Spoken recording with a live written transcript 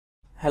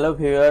Hello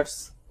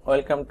viewers,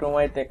 welcome to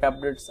my Tech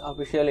Updates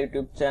official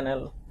YouTube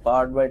channel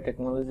powered by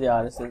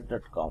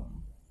technologyrss.com.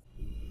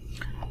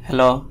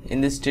 Hello,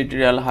 in this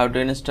tutorial how to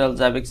install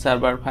Zabbix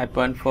Server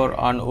 5.4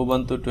 on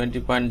Ubuntu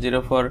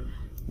 20.04.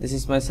 This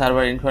is my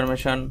server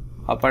information.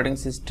 Operating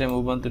system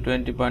Ubuntu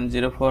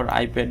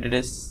 20.04, IP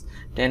address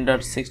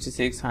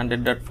 10.66,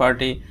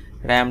 100.40,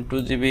 RAM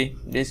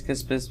 2GB, disk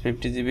space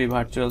 50GB,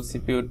 virtual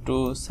CPU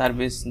 2,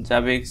 service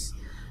Zabbix,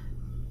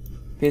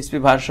 PHP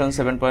version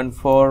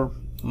 7.4,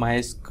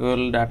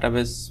 Mysql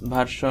database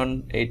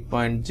version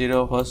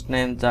 8.0,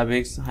 hostname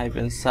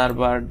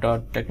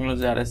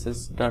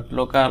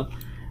zabbix-server.technologyrss.local.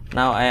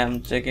 Now I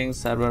am checking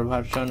server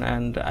version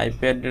and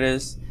IP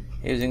address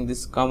using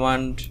this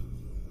command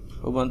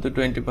Ubuntu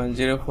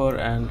 20.04,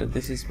 and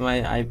this is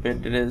my IP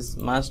address.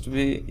 Must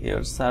be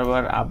your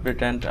server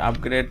update and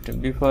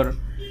upgrade before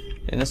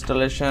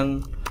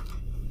installation.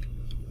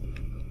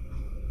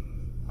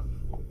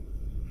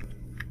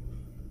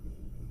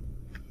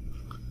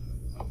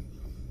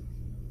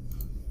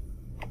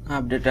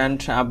 Update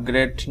and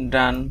upgrade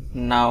done.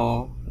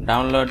 Now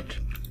download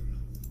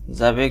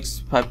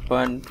Zabbix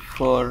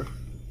 5.4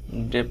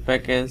 dev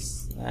package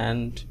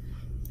and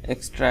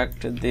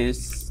extract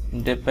this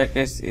dev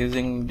package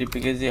using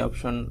dpkg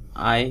option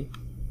I.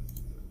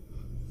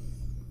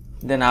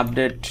 Then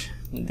update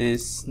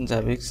this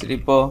Zabbix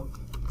repo.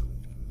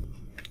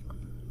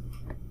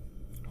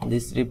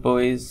 This repo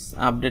is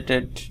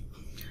updated.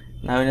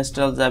 Now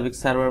install Zabbix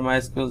Server,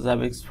 Mysql,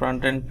 Zabbix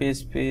Frontend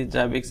PHP,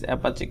 Zabbix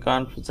Apache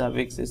Conf,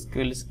 Zabbix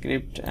SQL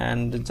script,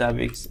 and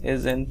Zabbix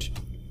agent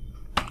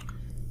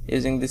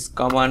using this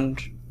command.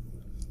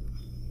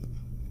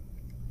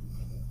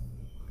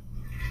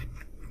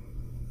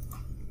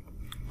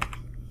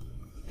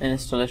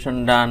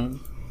 Installation done.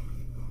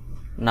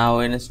 Now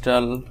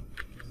install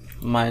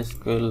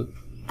Mysql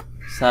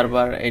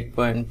Server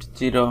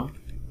 8.0.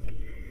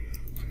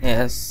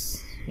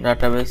 Yes,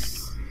 database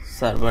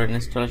server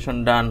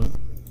installation done.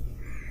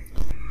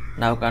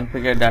 Now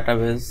configure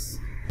database,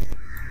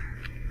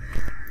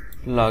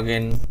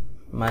 login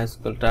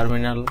Mysql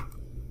terminal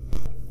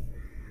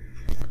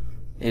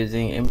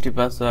using empty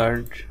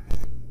password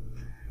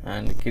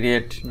and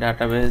create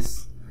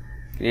database,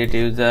 create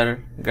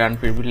user, grant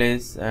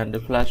privilege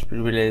and flash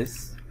privilege,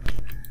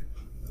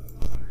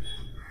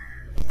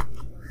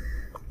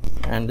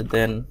 and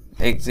then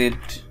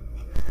exit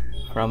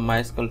from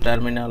Mysql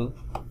terminal.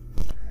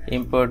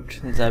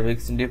 Import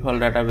Zabbix default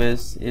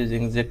database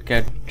using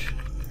zcat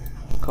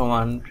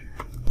command.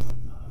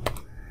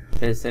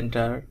 Press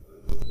enter.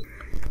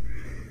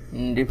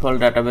 Default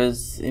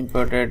database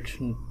imported,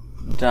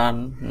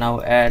 done.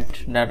 Now add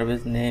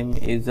database name,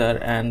 user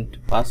and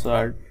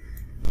password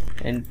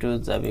into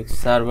Zabbix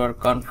server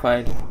conf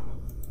file.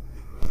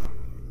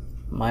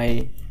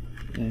 My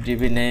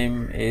DB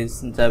name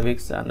is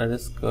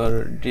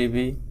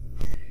Zabbix_DB.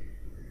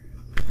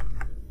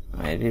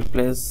 I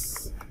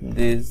replace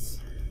this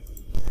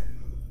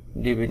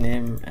DB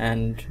name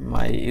and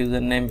my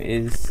username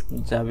is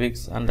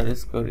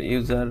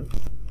Zabbix_user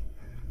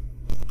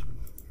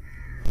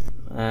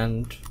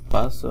and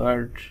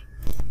password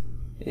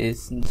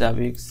is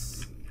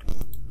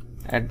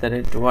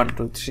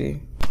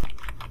Zabbix@123.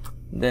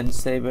 Then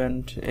save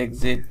and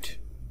exit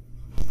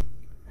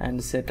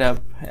and set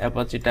up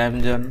Apache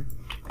Timezone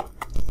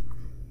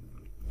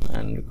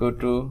and go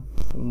to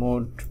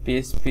mode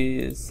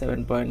PHP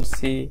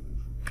 7.c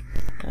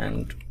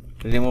and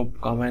remove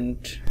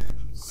comment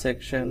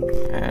section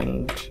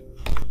and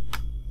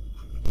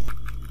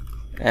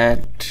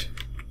add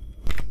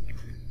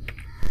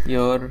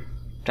your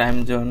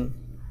time zone.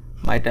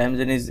 My time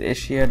zone is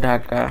Asia,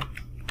 Dhaka.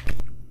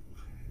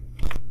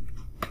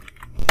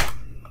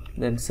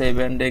 Then save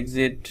and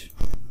exit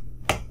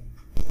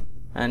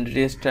and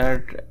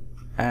restart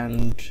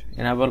and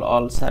enable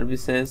all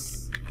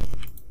services.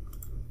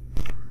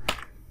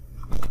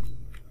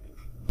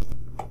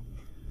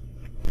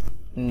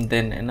 And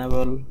then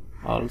enable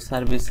all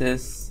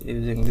services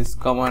using this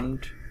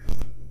command,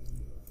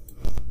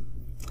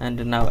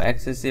 and now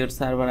access your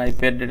server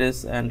IP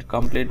address and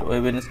complete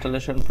web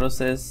installation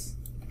process.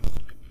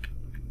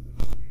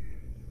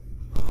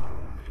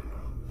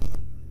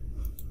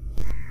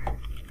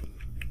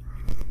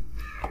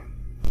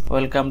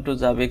 Welcome to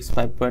Zabbix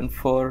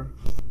 5.4.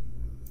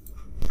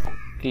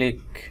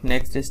 Click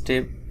next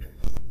step,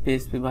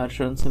 PHP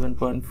version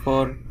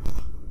 7.4.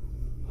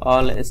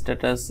 All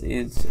status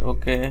is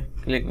okay.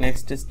 Click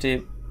next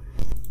step.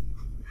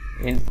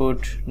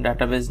 Input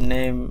database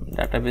name,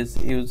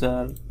 database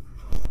user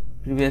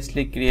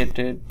previously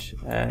created,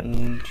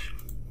 and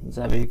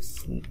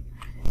Zabbix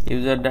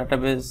user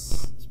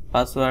database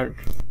password,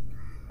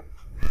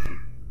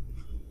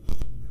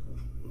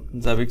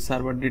 Zabbix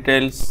server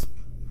details,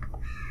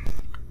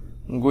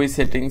 GUI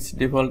settings,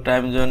 default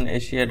time zone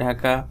Asia,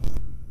 Dhaka,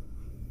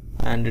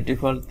 and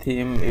default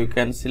theme. You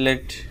can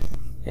select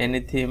any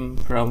theme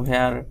from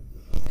here.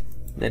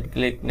 Then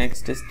click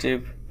next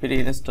step,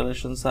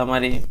 pre-installation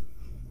summary.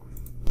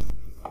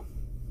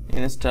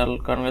 Install.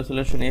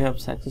 Congratulations, you have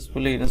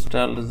successfully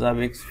installed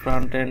Zabbix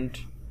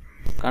Frontend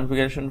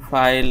configuration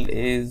file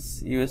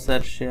is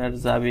user share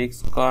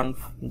zabbix conf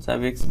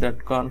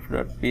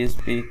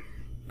zabbix.conf.php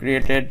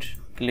created.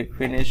 Click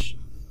finish,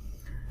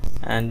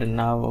 and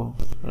now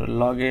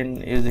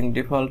login using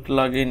default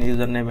login,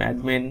 username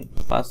admin,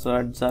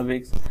 password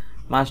zabbix.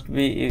 Must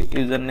be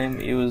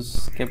username,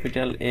 use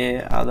capital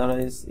A,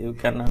 otherwise you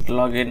cannot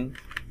log in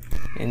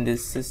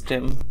this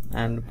system,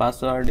 and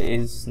password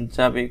is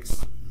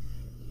zabbix.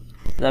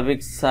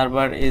 Zabbix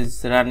server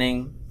is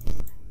running,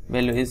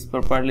 value is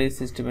properly,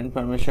 system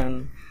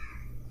information,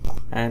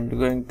 and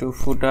going to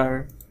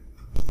footer,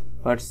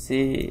 but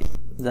see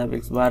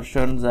Zabbix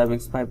version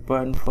Zabbix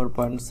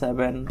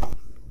 5.4.7.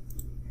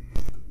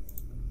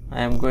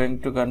 I am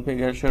going to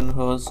configuration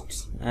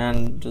hosts,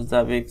 and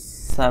Zabbix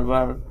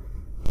server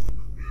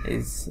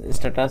is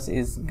status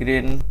is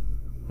green,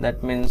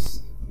 that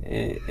means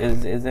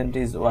agent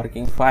is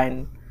working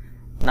fine.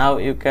 Now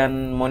you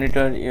can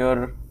monitor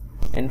your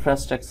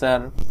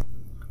infrastructure,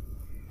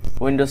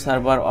 Windows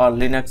server or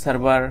Linux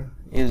server,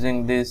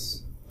 using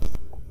this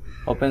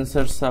open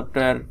source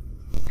software.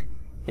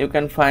 You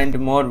can find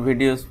more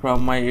videos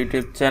from my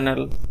YouTube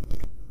channel.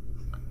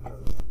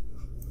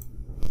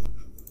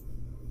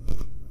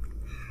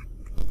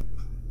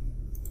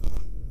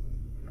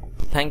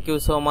 Thank you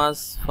so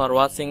much for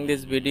watching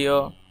this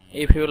video.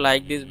 If you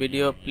like this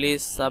video,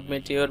 please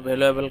submit your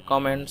valuable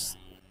comments.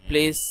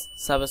 Please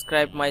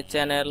subscribe my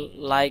channel,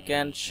 like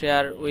and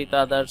share with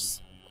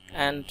others,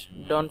 and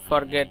don't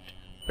forget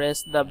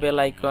press the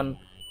bell icon,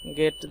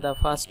 get the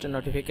first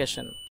notification.